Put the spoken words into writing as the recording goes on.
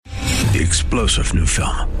The explosive new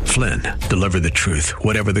film, Flynn, deliver the truth,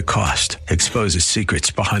 whatever the cost, exposes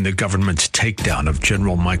secrets behind the government's takedown of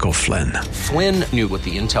General Michael Flynn. Flynn knew what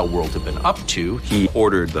the intel world had been up to. He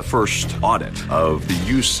ordered the first audit of the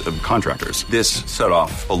use of contractors. This set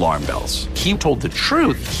off alarm bells. He told the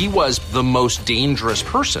truth. He was the most dangerous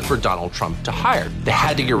person for Donald Trump to hire. They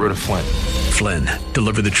had to get rid of Flynn. Flynn,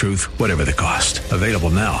 deliver the truth, whatever the cost. Available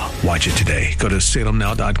now. Watch it today. Go to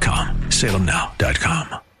salemnow.com.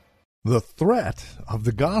 salemnow.com. The threat of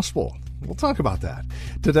the gospel. We'll talk about that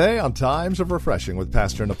today on Times of Refreshing with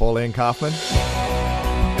Pastor Napoleon Kaufman.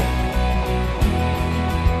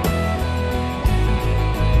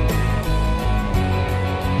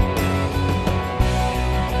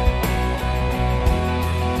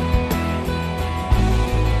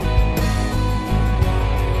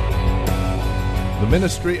 The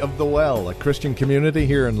Ministry of the Well, a Christian community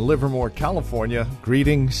here in Livermore, California.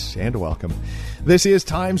 Greetings and welcome. This is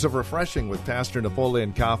Times of Refreshing with Pastor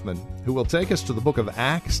Napoleon Kaufman, who will take us to the book of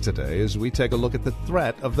Acts today as we take a look at the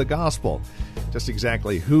threat of the gospel. Just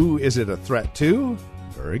exactly who is it a threat to?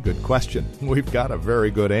 Very good question. We've got a very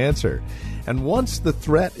good answer. And once the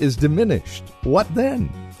threat is diminished, what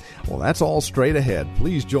then? Well, that's all straight ahead.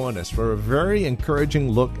 Please join us for a very encouraging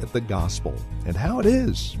look at the gospel and how it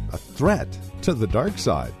is a threat to the dark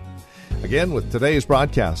side. Again, with today's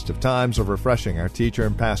broadcast of Times of Refreshing, our teacher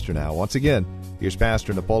and pastor now. Once again, here's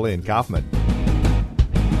Pastor Napoleon Kaufman.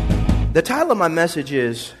 The title of my message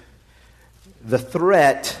is The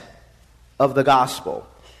Threat of the Gospel.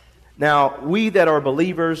 Now, we that are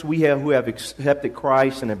believers, who have accepted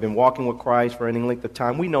Christ and have been walking with Christ for any length of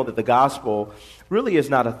time, we know that the gospel really is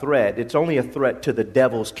not a threat. It's only a threat to the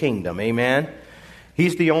devil's kingdom. Amen?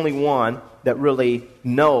 He's the only one that really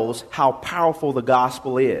knows how powerful the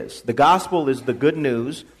gospel is. The gospel is the good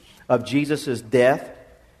news of Jesus' death,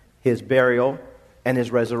 his burial, and his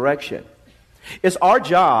resurrection. It's our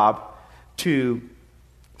job to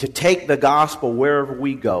take the gospel wherever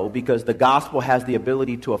we go, because the gospel has the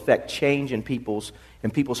ability to affect change in people's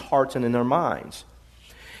hearts and in their minds.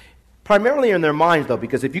 Primarily in their minds, though,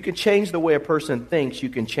 because if you can change the way a person thinks, you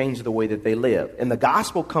can change the way that they live. And the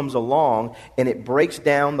gospel comes along and it breaks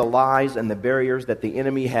down the lies and the barriers that the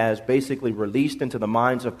enemy has basically released into the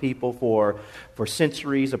minds of people for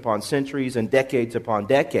centuries upon centuries and decades upon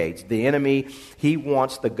decades. The enemy, he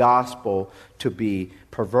wants the gospel to be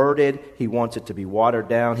perverted. He wants it to be watered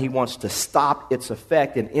down. He wants to stop its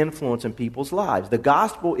effect and influence in people's lives. The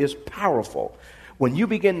gospel is powerful. When you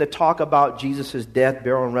begin to talk about Jesus' death,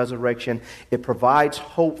 burial, and resurrection, it provides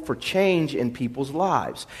hope for change in people's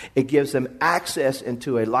lives. It gives them access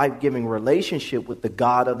into a life-giving relationship with the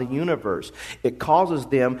God of the universe. It causes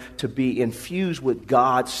them to be infused with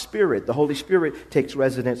God's Spirit. The Holy Spirit takes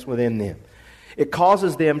residence within them. It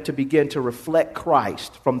causes them to begin to reflect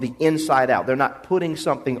Christ from the inside out. They're not putting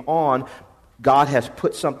something on. God has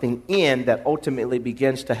put something in that ultimately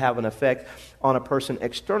begins to have an effect on a person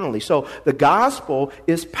externally. So the gospel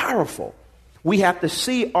is powerful. We have to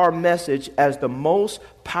see our message as the most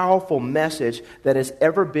powerful message that has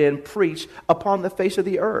ever been preached upon the face of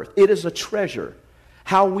the earth. It is a treasure.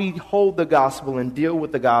 How we hold the gospel and deal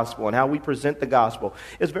with the gospel and how we present the gospel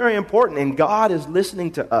is very important. And God is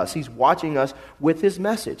listening to us. He's watching us with his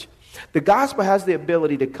message. The gospel has the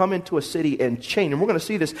ability to come into a city and change. And we're going to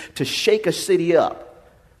see this, to shake a city up,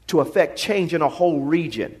 to affect change in a whole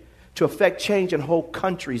region, to affect change in whole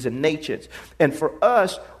countries and nations. And for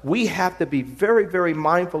us, we have to be very, very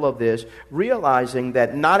mindful of this, realizing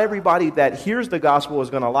that not everybody that hears the gospel is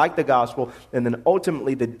going to like the gospel, and then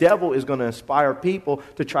ultimately the devil is going to inspire people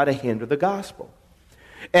to try to hinder the gospel.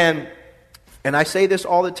 And I say this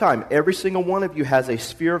all the time. Every single one of you has a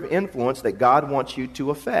sphere of influence that God wants you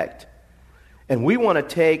to affect. And we want to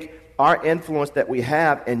take our influence that we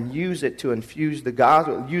have and use it to infuse the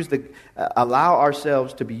gospel, allow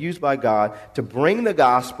ourselves to be used by God to bring the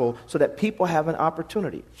gospel so that people have an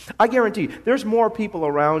opportunity. I guarantee you, there's more people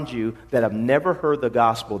around you that have never heard the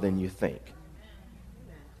gospel than you think.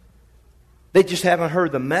 They just haven't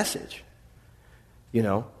heard the message, you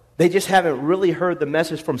know. They just haven't really heard the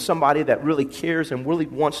message from somebody that really cares and really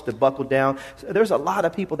wants to buckle down. There's a lot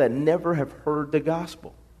of people that never have heard the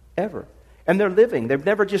gospel, ever. And they're living. They've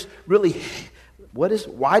never just really,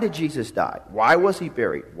 why did Jesus die? Why was he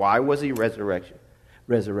buried? Why was he resurrected?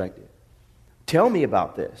 Tell me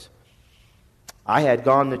about this. I had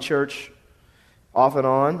gone to church off and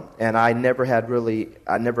on, and I never had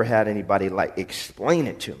anybody like explain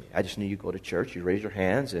it to me. I just knew you go to church, you raise your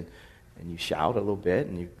hands, and you shout a little bit,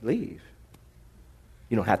 and you leave.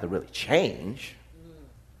 You don't have to really change.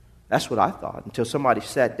 That's what I thought, until somebody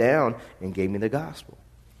sat down and gave me the gospel.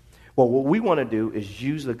 Well, what we want to do is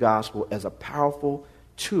use the gospel as a powerful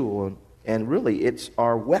tool, and really it's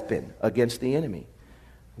our weapon against the enemy.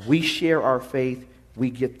 We share our faith, we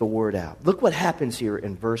get the word out. Look what happens here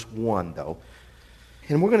in verse 1, though.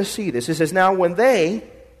 And we're going to see this. It says, now when they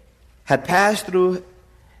had passed through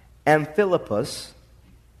Amphipolis,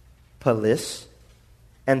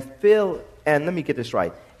 and let me get this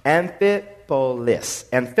right, Amphipolis,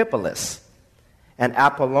 and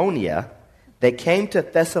Apollonia, they came to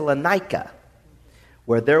Thessalonica,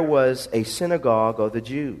 where there was a synagogue of the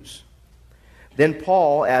Jews. Then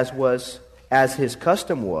Paul, as his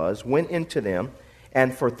custom was, went into them,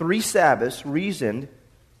 and for 3 Sabbaths reasoned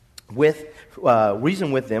with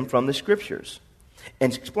them from the Scriptures,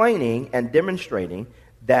 and explaining and demonstrating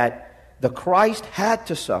that the Christ had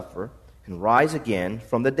to suffer and rise again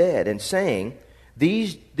from the dead, and saying,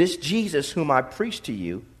 this Jesus whom I preach to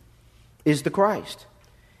you is the Christ.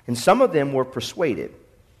 And some of them were persuaded,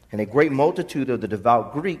 and a great multitude of the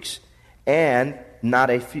devout Greeks and not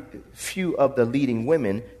a few of the leading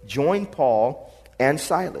women joined Paul and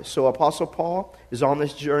Silas. So Apostle Paul is on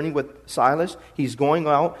this journey with Silas. He's going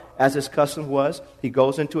out, as his custom was. He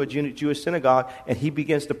goes into a Jewish synagogue, and he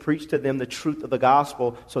begins to preach to them the truth of the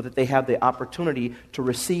gospel so that they have the opportunity to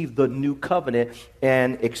receive the new covenant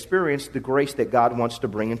and experience the grace that God wants to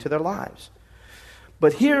bring into their lives.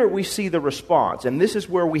 But here we see the response, and this is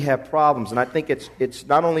where we have problems. And I think it's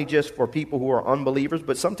not only just for people who are unbelievers,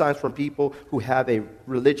 but sometimes for people who have a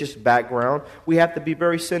religious background. We have to be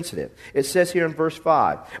very sensitive. It says here in verse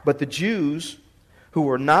 5, but the Jews who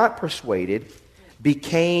were not persuaded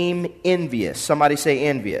became envious. Somebody say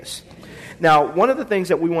envious. Now, one of the things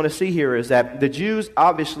that we want to see here is that the Jews,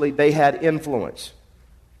 obviously, they had influence.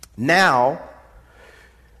 Now,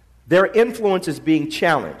 their influence is being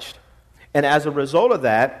challenged. And as a result of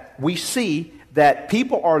that, we see that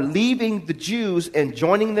people are leaving the Jews and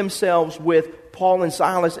joining themselves with Paul and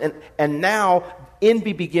Silas. And now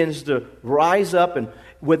envy begins to rise up and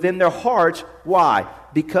within their hearts. Why?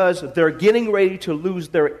 Because they're getting ready to lose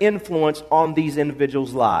their influence on these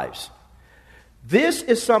individuals' lives. This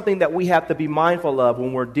is something that we have to be mindful of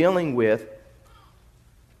when we're dealing with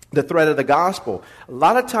the threat of the gospel. A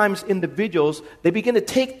lot of times individuals, they begin to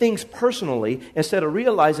take things personally instead of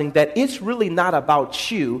realizing that it's really not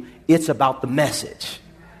about you, it's about the message.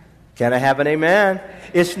 Can I have an amen?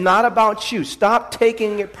 It's not about you. Stop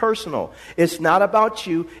taking it personal. It's not about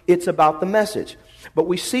you, it's about the message. But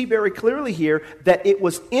we see very clearly here that it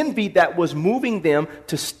was envy that was moving them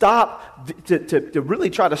to stop, to really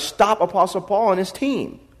try to stop Apostle Paul and his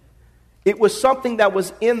team. It was something that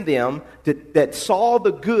was in them that saw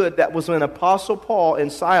the good that was in Apostle Paul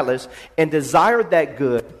and Silas and desired that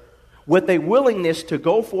good with a willingness to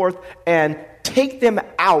go forth and take them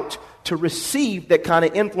out to receive that kind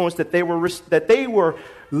of influence that they were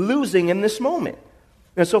losing in this moment.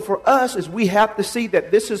 And so for us, is we have to see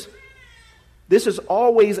that this is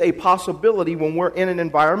always a possibility when we're in an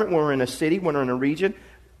environment, when we're in a city, when we're in a region,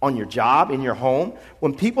 on your job, in your home.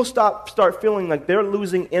 When people start feeling like they're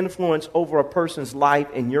losing influence over a person's life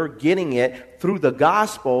and you're getting it through the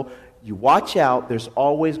gospel, you watch out, there's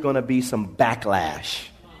always going to be some backlash.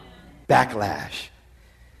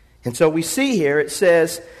 And so we see here, it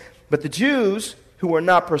says, but the Jews who were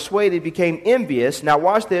not persuaded became envious. Now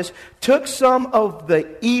watch this. Took some of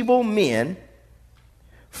the evil men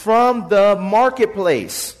from the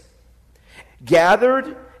marketplace,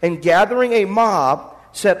 gathering a mob,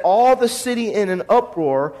 set all the city in an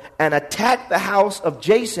uproar, and attacked the house of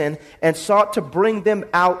Jason and sought to bring them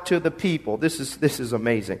out to the people. This is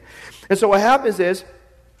amazing. And so what happens is,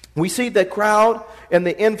 we see the crowd and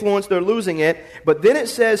the influence, they're losing it. But then it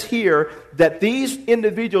says here that these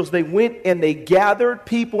individuals, they went and they gathered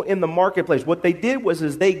people in the marketplace. What they did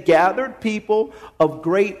was they gathered people of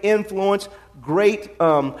great influence, great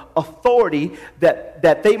authority,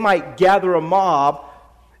 that they might gather a mob.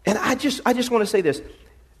 And I just want to say this.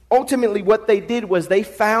 Ultimately, what they did was they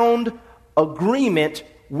found agreement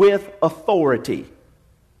with authority.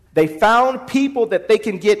 They found people that they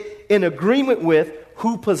can get in agreement with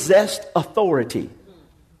who possessed authority.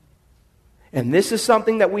 And this is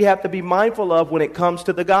something that we have to be mindful of when it comes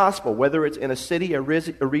to the gospel, whether it's in a city, a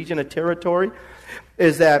region, a territory,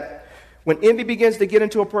 is that when envy begins to get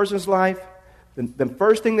into a person's life, the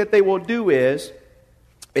first thing that they will do is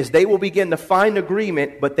they will begin to find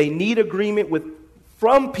agreement, but they need agreement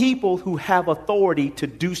from people who have authority to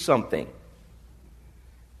do something.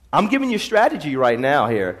 I'm giving you strategy right now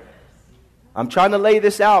here. I'm trying to lay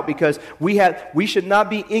this out because we should not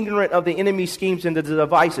be ignorant of the enemy's schemes and the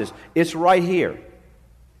devices. It's right here.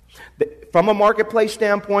 From a marketplace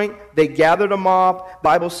standpoint, they gathered a mob.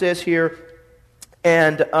 Bible says here,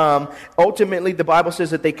 And ultimately, the Bible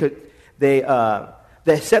says that they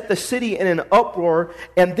set the city in an uproar,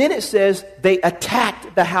 and then it says they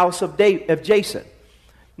attacked the house of Jason.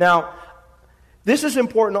 Now, this is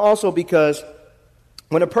important also because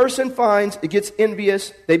when a person gets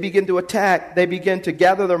envious, they begin to attack, they begin to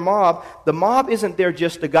gather their mob. The mob isn't there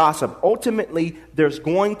just to gossip. Ultimately, there's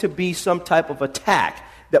going to be some type of attack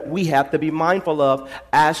that we have to be mindful of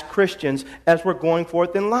as Christians as we're going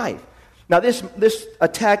forth in life. Now, this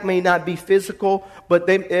attack may not be physical, but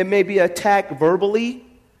it may be an attack verbally.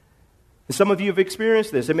 And some of you have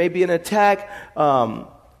experienced this. It may be an attack, from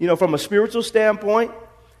a spiritual standpoint.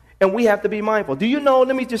 And we have to be mindful. Do you know,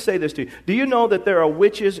 let me just say this to you. Do you know that there are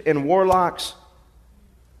witches and warlocks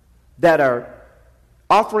that are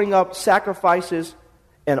offering up sacrifices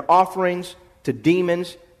and offerings to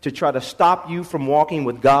demons to try to stop you from walking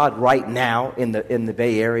with God right now in the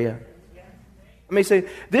Bay Area? Let me say,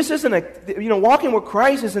 this isn't walking with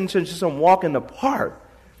Christ isn't just some walk in the park.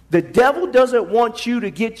 The devil doesn't want you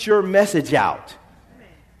to get your message out.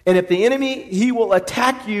 And if the enemy, he will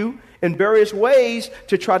attack you in various ways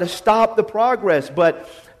to try to stop the progress. But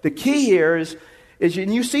the key here is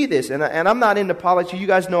and you see this, and I'm not into politics. You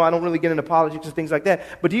guys know I don't really get into politics and things like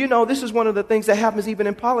that. But do you know this is one of the things that happens even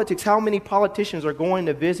in politics? How many politicians are going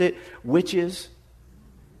to visit witches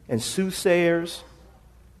and soothsayers,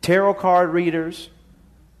 tarot card readers?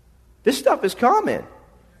 This stuff is common.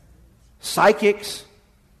 Psychics.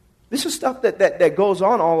 This is stuff that goes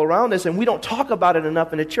on all around us, and we don't talk about it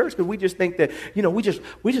enough in the church because we just think that, we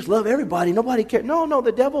just love everybody. Nobody cares. No,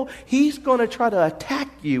 the devil, he's going to try to attack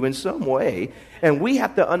you in some way, and we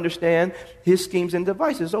have to understand his schemes and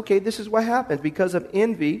devices. Okay, this is what happens. Because of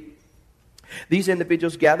envy, these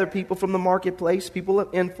individuals gather people from the marketplace, people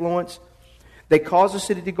of influence. They cause the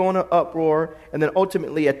city to go in an uproar, and then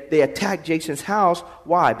ultimately they attack Jason's house.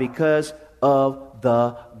 Why? Because of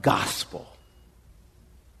the gospel.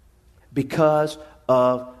 Because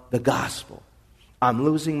of the gospel. I'm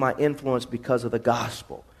losing my influence because of the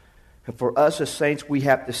gospel. And for us as saints, we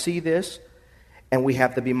have to see this and we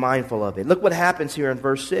have to be mindful of it. Look what happens here in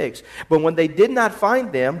verse 6. But when they did not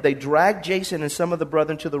find them, they dragged Jason and some of the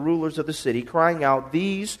brethren to the rulers of the city, crying out,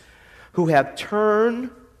 "These who have turned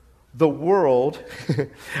the world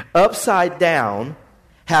upside down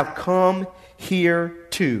have come here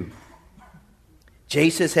too.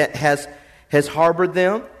 Jason has harbored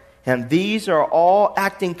them. And these are all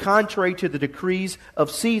acting contrary to the decrees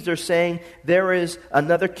of Caesar, saying there is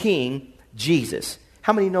another king, Jesus."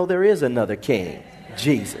 How many know there is another king?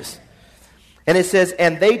 Jesus. And it says,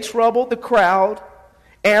 "And they troubled the crowd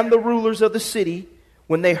and the rulers of the city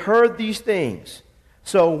when they heard these things.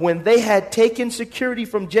 So when they had taken security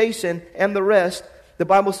from Jason and the rest, the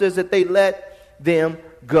Bible says that they let them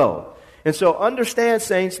go." And so understand,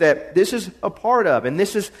 saints, that this is a part of, and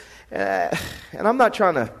this is... and I'm not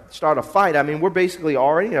trying to start a fight. I mean, we're basically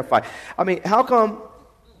already in a fight. I mean, how come...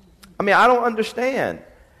 I mean, I don't understand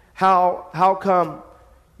how come,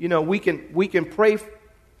 we can pray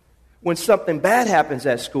when something bad happens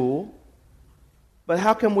at school, but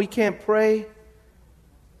how come we can't pray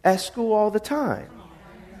at school all the time?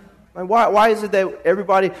 Like, why is it that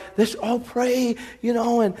everybody, let's all pray,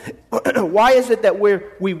 and why is it that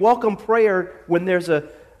we welcome prayer when there's a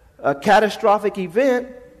catastrophic event,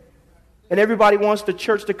 and everybody wants the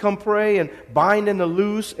church to come pray and bind and to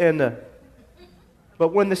loose,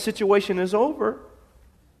 but when the situation is over,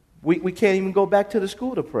 we can't even go back to the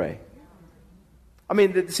school to pray. I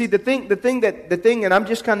mean, the thing, and I'm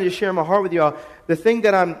just kind of just sharing my heart with y'all. The thing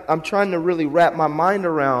that I'm trying to really wrap my mind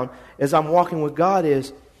around as I'm walking with God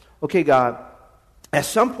is, okay, God, at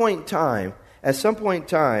some point in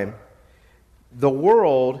time, the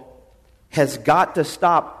world has got to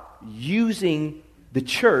stop using the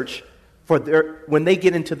church when they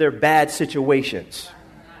get into their bad situations.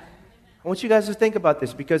 I want you guys to think about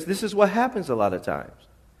this, because this is what happens a lot of times.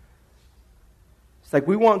 It's like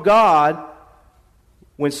we want God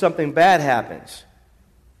when something bad happens.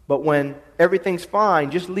 But when everything's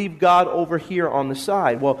fine, just leave God over here on the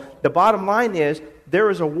side. Well, the bottom line is there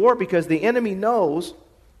is a war, because the enemy knows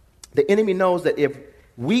that if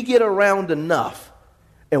we get around enough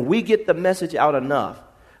and we get the message out enough,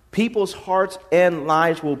 people's hearts and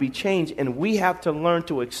lives will be changed, and we have to learn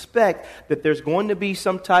to expect that there's going to be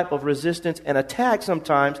some type of resistance and attack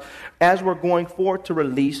sometimes as we're going forth to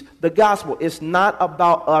release the gospel. It's not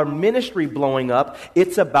about our ministry blowing up.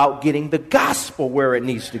 It's about getting the gospel where it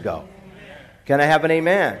needs to go. Can I have an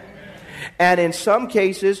amen? And in some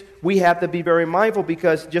cases, we have to be very mindful,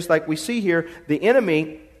 because just like we see here, the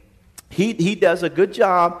enemy, he does a good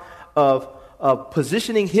job of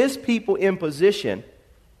positioning his people in position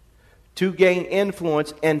to gain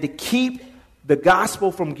influence and to keep the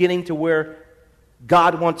gospel from getting to where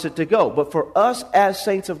God wants it to go. But for us as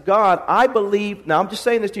saints of God, I believe, now I'm just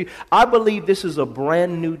saying this to you, I believe this is a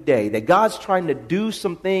brand new day, that God's trying to do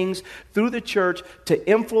some things through the church to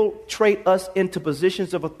infiltrate us into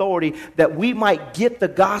positions of authority, that we might get the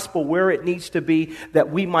gospel where it needs to be,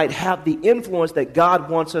 that we might have the influence that God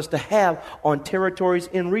wants us to have on territories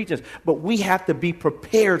and regions. But we have to be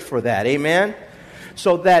prepared for that, amen?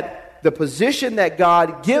 So that the position that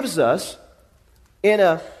God gives us in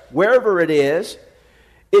wherever it is,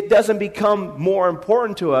 it doesn't become more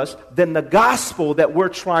important to us than the gospel that we're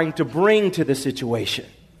trying to bring to the situation.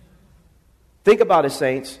 Think about it,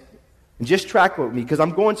 saints, and just track with me, because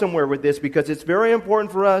I'm going somewhere with this, because it's very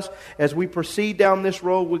important for us as we proceed down this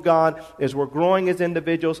road with God, as we're growing as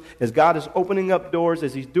individuals, as God is opening up doors,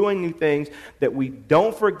 as He's doing new things, that we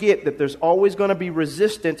don't forget that there's always going to be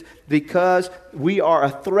resistance, because we are a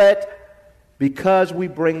threat because we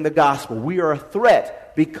bring the gospel. We are a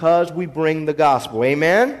threat because we bring the gospel.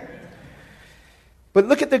 Amen? But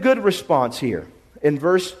look at the good response here in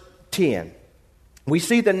verse 10. We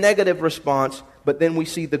see the negative response, but then we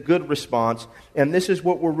see the good response. And this is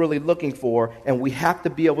what we're really looking for. And we have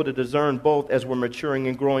to be able to discern both as we're maturing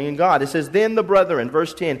and growing in God. It says, then the brethren,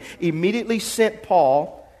 verse 10, immediately sent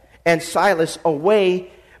Paul and Silas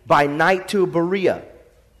away by night to Berea.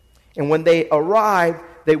 And when they arrived,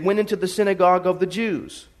 they went into the synagogue of the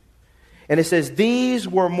Jews. And it says, these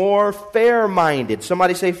were more fair-minded.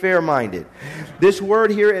 Somebody say fair-minded. This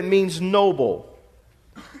word here, it means noble,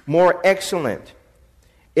 more excellent.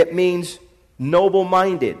 It means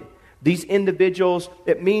noble-minded. These individuals,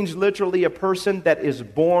 it means literally a person that is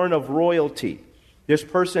born of royalty. This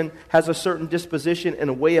person has a certain disposition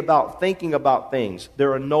and a way about thinking about things.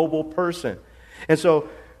 They're a noble person. And so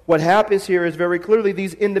what happens here is very clearly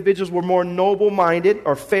these individuals were more noble-minded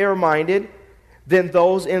or fair-minded than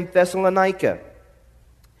those in Thessalonica,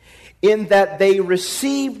 in that they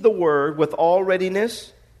received the word with all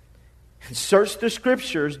readiness and searched the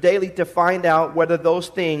scriptures daily to find out whether those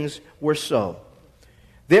things were so.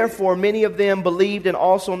 Therefore, many of them believed, and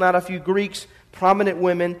also not a few Greeks, prominent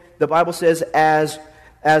women, the Bible says, as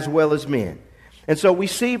well as men. And so we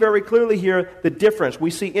see very clearly here the difference. We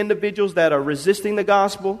see individuals that are resisting the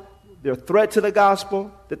gospel, they're a threat to the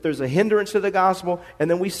gospel, that there's a hindrance to the gospel, and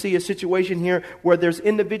then we see a situation here where there's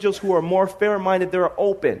individuals who are more fair-minded, they're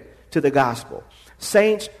open to the gospel.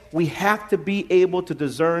 Saints, we have to be able to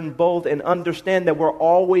discern both and understand that we're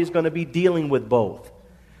always going to be dealing with both.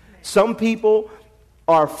 Some people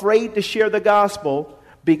are afraid to share the gospel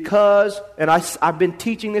because, and I've been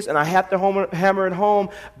teaching this and I have to hammer it home,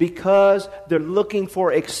 because they're looking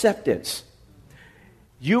for acceptance.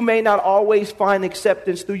 You may not always find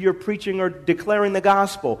acceptance through your preaching or declaring the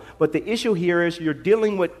gospel, but the issue here is you're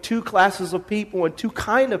dealing with two classes of people and two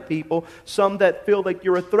kind of people, some that feel like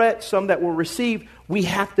you're a threat, some that will receive. We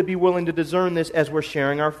have to be willing to discern this as we're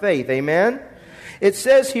sharing our faith. Amen? It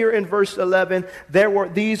says here in verse 11,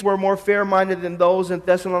 these were more fair-minded than those in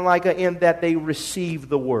Thessalonica, in that they received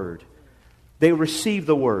the word. They received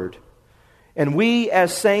the word. And we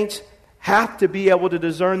as saints have to be able to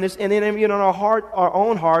discern this, and in our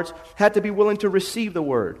own hearts, have to be willing to receive the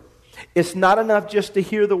word. It's not enough just to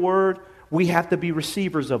hear the word. We have to be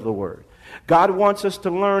receivers of the word. God wants us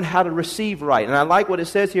to learn how to receive right. And I like what it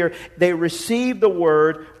says here. They received the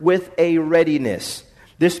word with a readiness.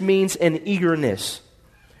 This means an eagerness.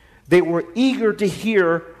 They were eager to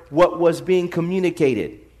hear what was being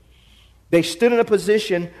communicated. They stood in a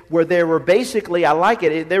position where they were basically, I like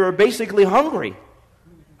it, they were basically hungry.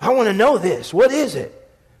 I want to know this. What is it?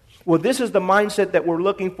 Well, this is the mindset that we're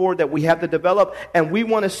looking for, that we have to develop. And we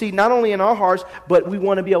want to see not only in our hearts, but we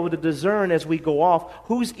want to be able to discern as we go off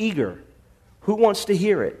who's eager, who wants to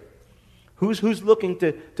hear it, who's looking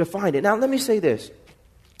to find it. Now, let me say this.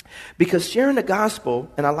 Because sharing the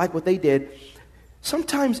gospel, and I like what they did,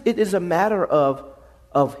 sometimes it is a matter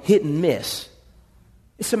of hit and miss.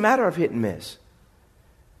 It's a matter of hit and miss.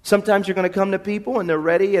 Sometimes you're going to come to people and they're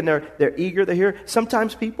ready and they're eager to hear.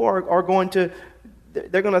 Sometimes people are going to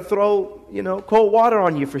throw, cold water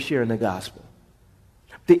on you for sharing the gospel.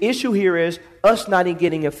 The issue here is us not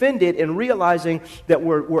getting offended and realizing that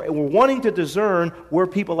we're wanting to discern where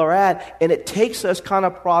people are at, and it takes us kind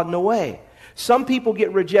of prodding away. Some people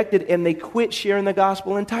get rejected and they quit sharing the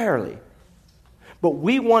gospel entirely. But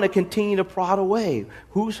we want to continue to prod away.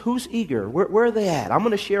 Who's eager? Where are they at? I'm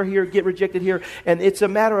going to share here, get rejected here. And it's a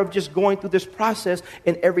matter of just going through this process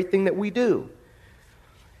in everything that we do.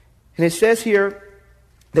 And it says here,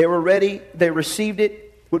 they were ready, they received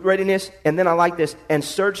it with readiness. And then I like this, and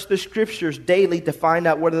searched the scriptures daily to find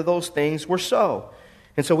out whether those things were so.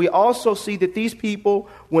 And so we also see that these people,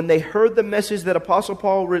 when they heard the message that Apostle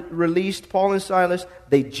Paul released, Paul and Silas,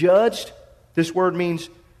 they judged. This word means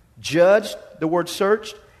judged, the word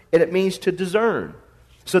searched, and it means to discern.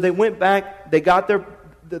 So they went back, they got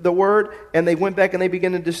the word, and they went back and they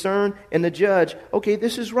began to discern and to judge. Okay,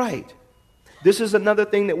 this is right. This is another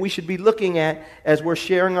thing that we should be looking at as we're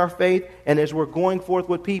sharing our faith and as we're going forth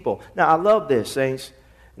with people. Now, I love this, saints,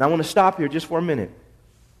 and I want to stop here just for a minute.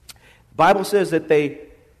 The Bible says that they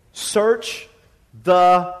search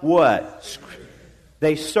the what?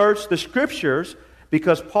 They search the Scriptures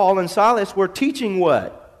because Paul and Silas were teaching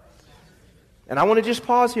what? And I want to just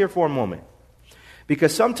pause here for a moment.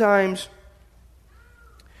 Because sometimes,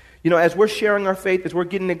 as we're sharing our faith, as we're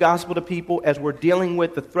getting the gospel to people, as we're dealing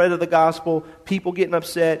with the threat of the gospel, people getting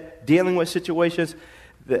upset, dealing with situations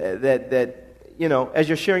that as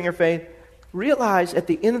you're sharing your faith, realize at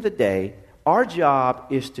the end of the day, our job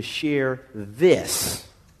is to share this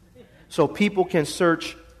so people can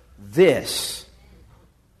search this.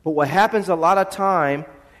 But what happens a lot of time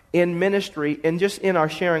in ministry and just in our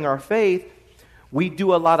sharing our faith, we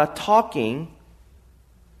do a lot of talking,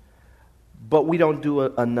 but we don't do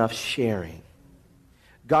enough sharing.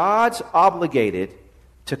 God's obligated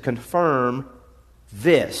to confirm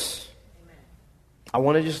this. I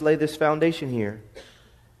want to just lay this foundation here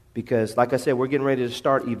because, like I said, we're getting ready to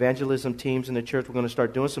start evangelism teams in the church. We're going to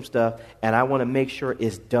start doing some stuff, and I want to make sure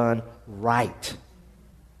it's done right.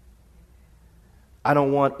 I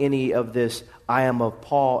don't want any of this I am of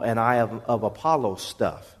Paul and I am of Apollo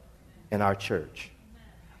stuff in our church.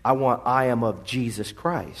 I want I am of Jesus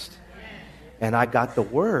Christ. And I got the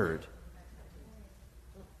Word.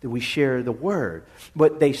 That we share the Word.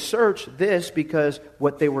 But they searched this because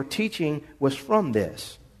what they were teaching was from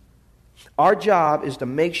this. Our job is to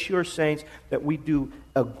make sure, saints, that we do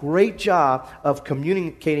a great job of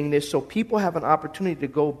communicating this so people have an opportunity to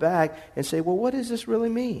go back and say, well, what does this really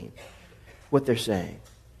mean? What they're saying.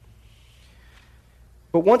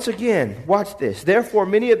 But once again, watch this. Therefore,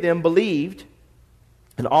 many of them believed,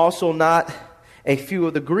 and also not a few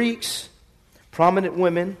of the Greeks, prominent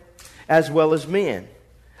women, as well as men.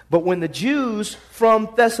 But when the Jews from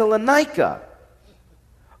Thessalonica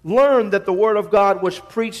learned that the word of God was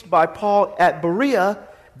preached by Paul at Berea,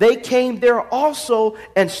 they came there also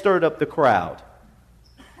and stirred up the crowd.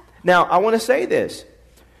 Now, I want to say this.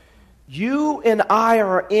 You and I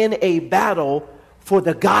are in a battle for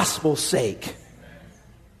the gospel's sake.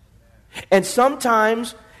 And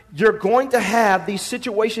sometimes you're going to have these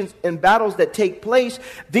situations and battles that take place.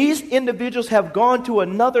 These individuals have gone to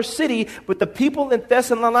another city, but the people in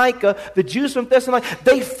Thessalonica, the Jews from Thessalonica,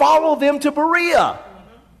 they follow them to Berea.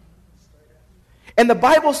 And the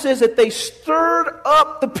Bible says that they stirred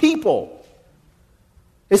up the people.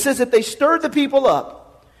 It says that they stirred the people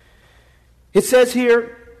up. It says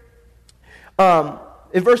here,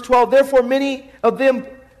 in verse 12, therefore many of them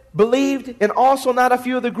believed, and also not a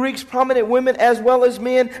few of the Greeks, prominent women as well as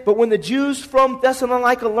men. But when the Jews from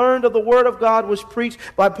Thessalonica learned of the word of God was preached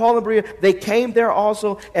by Paul and Berea, they came there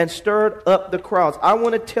also and stirred up the crowds. I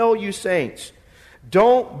want to tell you, saints,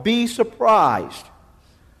 don't be surprised.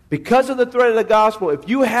 Because of the threat of the gospel, if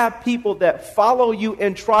you have people that follow you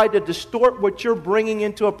and try to distort what you're bringing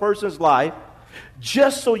into a person's life,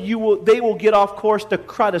 just so they will get off course to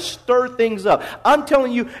try to stir things up. I'm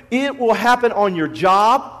telling you, it will happen on your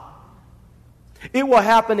job. It will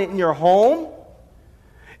happen in your home.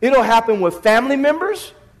 It'll happen with family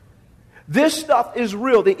members. This stuff is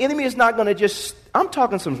real. The enemy is not going to I'm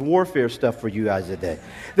talking some warfare stuff for you guys today.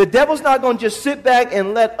 The devil's not going to just sit back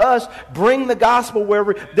and let us bring the gospel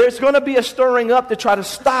wherever. There's going to be a stirring up to try to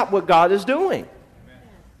stop what God is doing.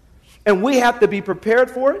 And we have to be prepared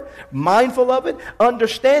for it, mindful of it,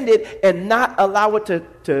 understand it, and not allow it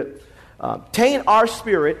to taint our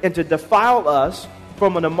spirit and to defile us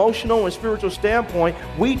from an emotional and spiritual standpoint.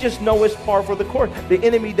 We just know it's par for the course. The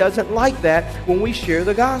enemy doesn't like that when we share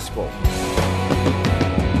the gospel.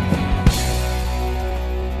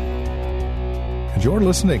 You're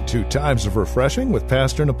listening to Times of Refreshing with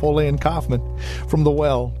Pastor Napoleon Kaufman from The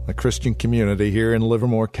Well, a Christian community here in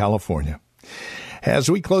Livermore, California. As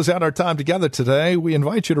we close out our time together today, we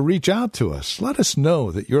invite you to reach out to us. Let us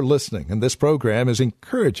know that you're listening and this program is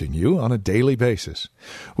encouraging you on a daily basis.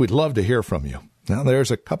 We'd love to hear from you. Now,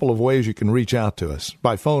 there's a couple of ways you can reach out to us.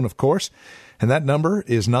 By phone, of course, and that number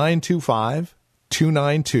is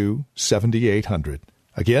 925-292-7800.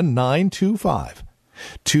 Again,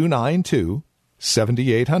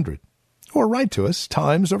 925-292-7800. Or write to us,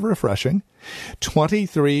 Times of Refreshing,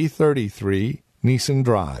 2333 Neeson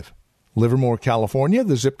Drive, Livermore, California.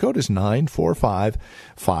 The zip code is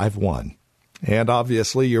 94551. And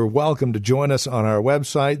obviously, you're welcome to join us on our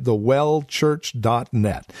website,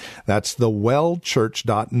 thewellchurch.net. That's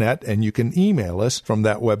thewellchurch.net, and you can email us from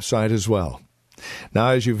that website as well. Now,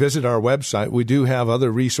 as you visit our website, we do have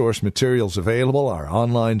other resource materials available. Our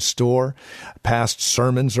online store, past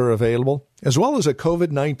sermons are available, as well as a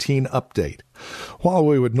COVID-19 update. While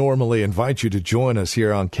we would normally invite you to join us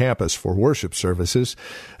here on campus for worship services,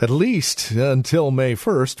 at least until May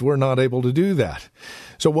 1st, we're not able to do that.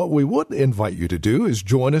 So what we would invite you to do is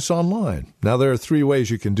join us online. Now, there are 3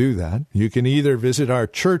 ways you can do that. You can either visit our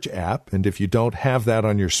church app, and if you don't have that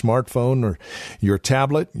on your smartphone or your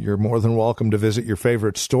tablet, you're more than welcome to visit your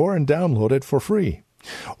favorite store and download it for free.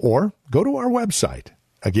 Or go to our website,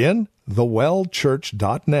 again,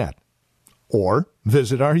 thewellchurch.net. Or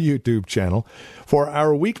visit our YouTube channel for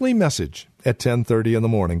our weekly message at 10:30 in the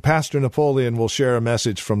morning. Pastor Napoleon will share a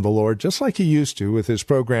message from the Lord just like he used to with his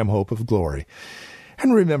program Hope of Glory.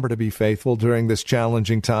 And remember to be faithful during this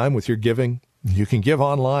challenging time with your giving. You can give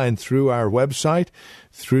online through our website,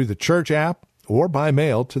 through the church app, or by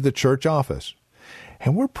mail to the church office.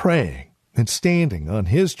 And we're praying and standing on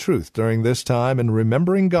His truth during this time and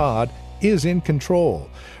remembering God is in control.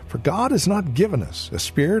 For God has not given us a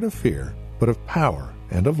spirit of fear, but of power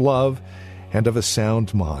and of love and of a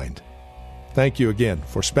sound mind. Thank you again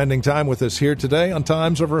for spending time with us here today on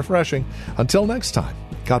Times of Refreshing. Until next time,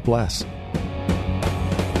 God bless.